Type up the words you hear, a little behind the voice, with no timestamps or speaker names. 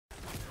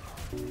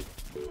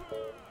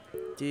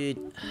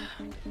Dude.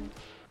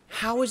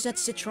 How is that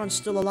Citron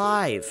still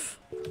alive?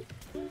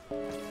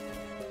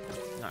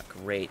 Not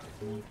great.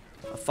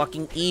 A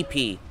fucking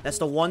EP. That's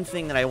the one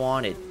thing that I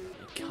wanted.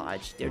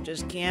 God, they're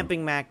just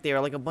camping back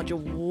there like a bunch of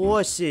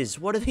wusses.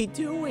 What are they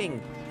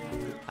doing?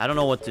 I don't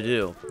know what to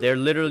do. They're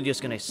literally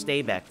just gonna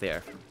stay back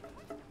there.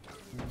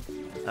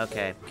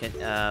 Okay,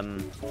 yeah,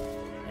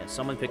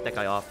 someone pick that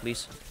guy off,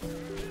 please.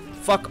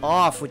 Fuck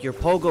off with your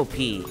pogo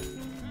pee.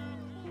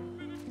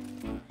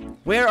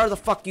 Where are the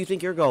fuck do you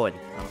think you're going?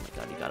 Oh my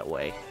god, he got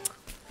away.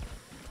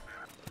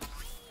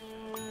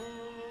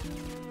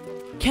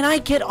 Can I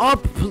get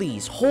up,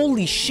 please?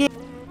 Holy shit.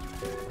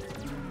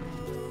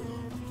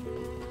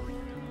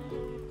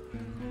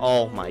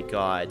 Oh my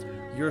god.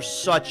 You're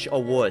such a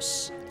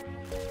wuss.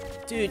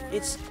 Dude,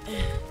 it's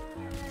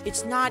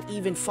not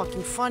even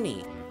fucking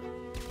funny.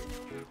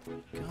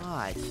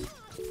 God.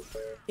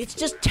 It's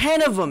just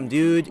 10 of them,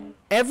 dude.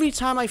 Every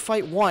time I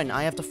fight one,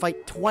 I have to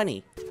fight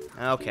 20.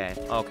 Okay.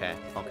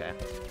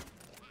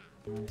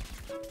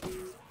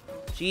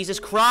 Jesus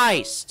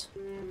Christ.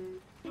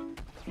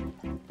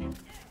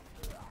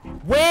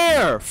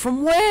 Where?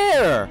 From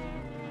where?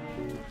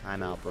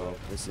 I'm out, bro.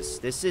 This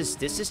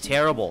is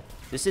terrible.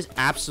 This is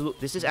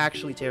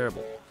actually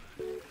terrible.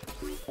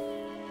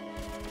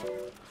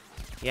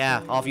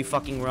 Yeah, off you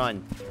fucking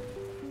run.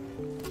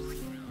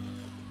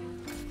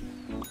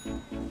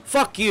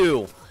 Fuck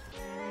you!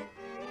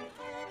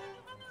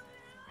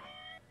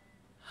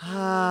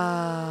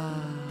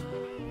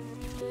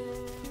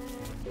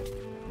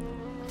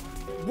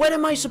 What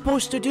am I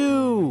supposed to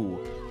do?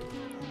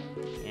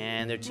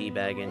 And they're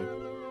teabagging.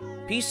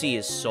 PC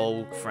is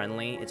so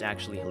friendly, it's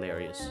actually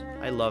hilarious.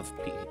 I love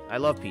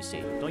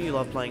PC. Don't you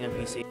love playing on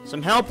PC?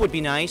 Some help would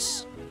be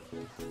nice.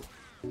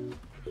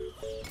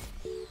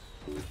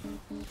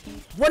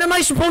 What am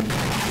I supposed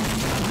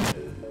to...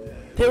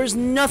 There is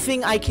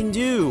nothing I can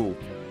do.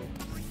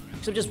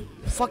 Except just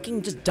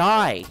fucking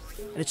die.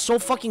 And it's so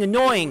fucking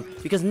annoying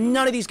because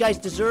none of these guys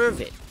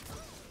deserve it.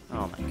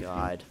 Oh my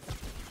god.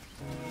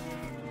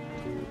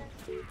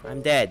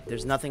 I'm dead.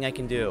 There's nothing I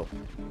can do.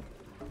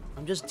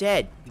 I'm just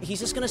dead. He's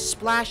just gonna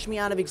splash me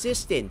out of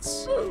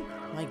existence.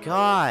 My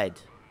god.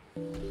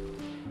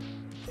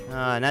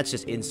 And that's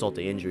just insult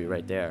to injury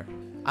right there.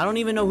 I don't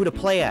even know who to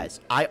play as.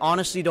 I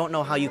honestly don't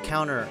know how you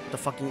counter the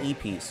fucking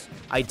EPs.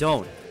 I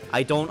don't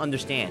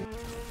understand.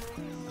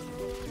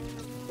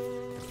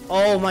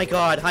 Oh my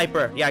god,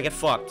 Hyper. Yeah, I get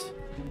fucked.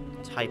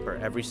 It's Hyper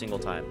every single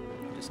time.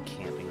 Just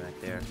camping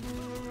right there.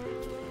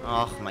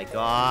 Oh my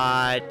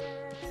god.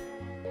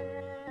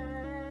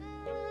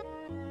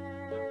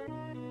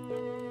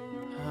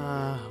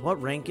 What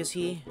rank is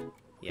he?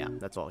 Yeah,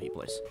 that's all he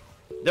plays.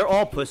 They're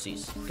all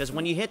pussies. Because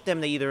when you hit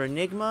them, they either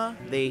Enigma,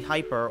 they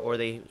Hyper, or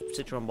they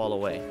Citron Ball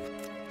away.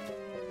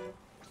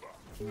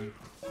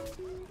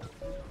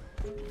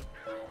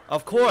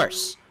 Of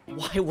course!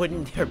 Why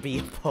wouldn't there be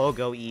a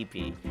Pogo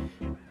EP?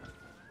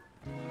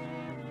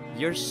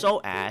 You're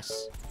so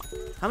ass.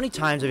 How many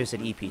times have you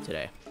said EP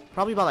today?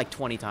 Probably about like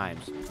 20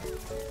 times.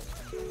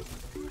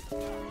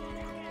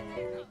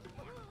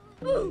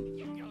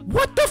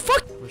 What the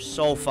fuck? We're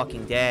so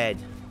fucking dead.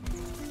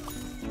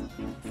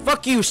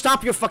 Fuck you!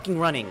 Stop your fucking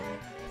running!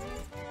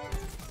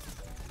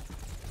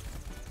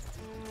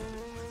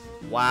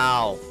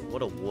 Wow,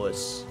 what a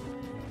wuss.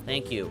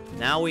 Thank you.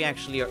 Now we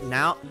actually are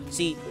now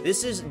see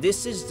this is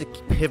the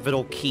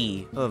pivotal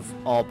key of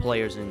all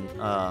players in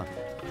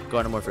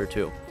Garden Warfare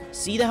 2.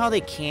 See how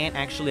they can't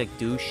actually like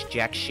do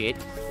jack shit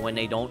when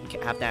they don't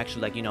have to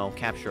actually like, you know,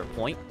 capture a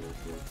point?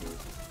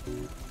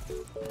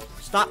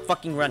 Stop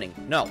fucking running.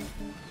 No.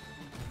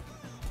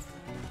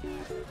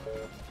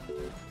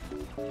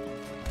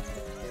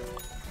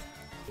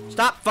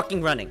 Stop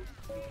fucking running.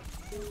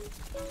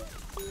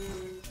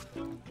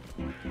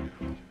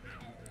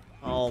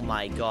 Oh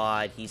my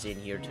god, he's in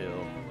here too.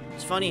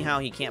 It's funny how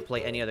he can't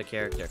play any other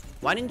character.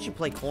 Why didn't you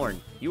play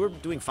Corn? You were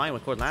doing fine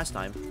with Corn last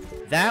time.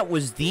 That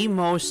was the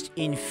most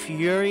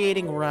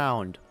infuriating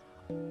round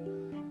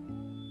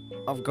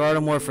of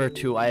Garden Warfare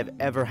 2 I have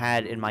ever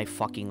had in my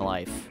fucking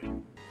life.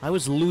 I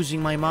was losing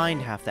my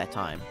mind half that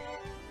time.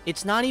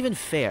 It's not even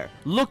fair.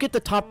 Look at the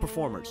top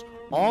performers.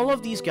 All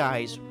of these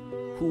guys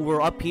who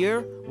were up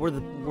here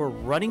were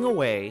running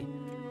away,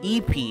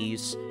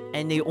 EPs,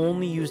 and they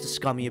only used the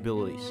scummy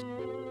abilities.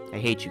 I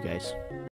hate you guys.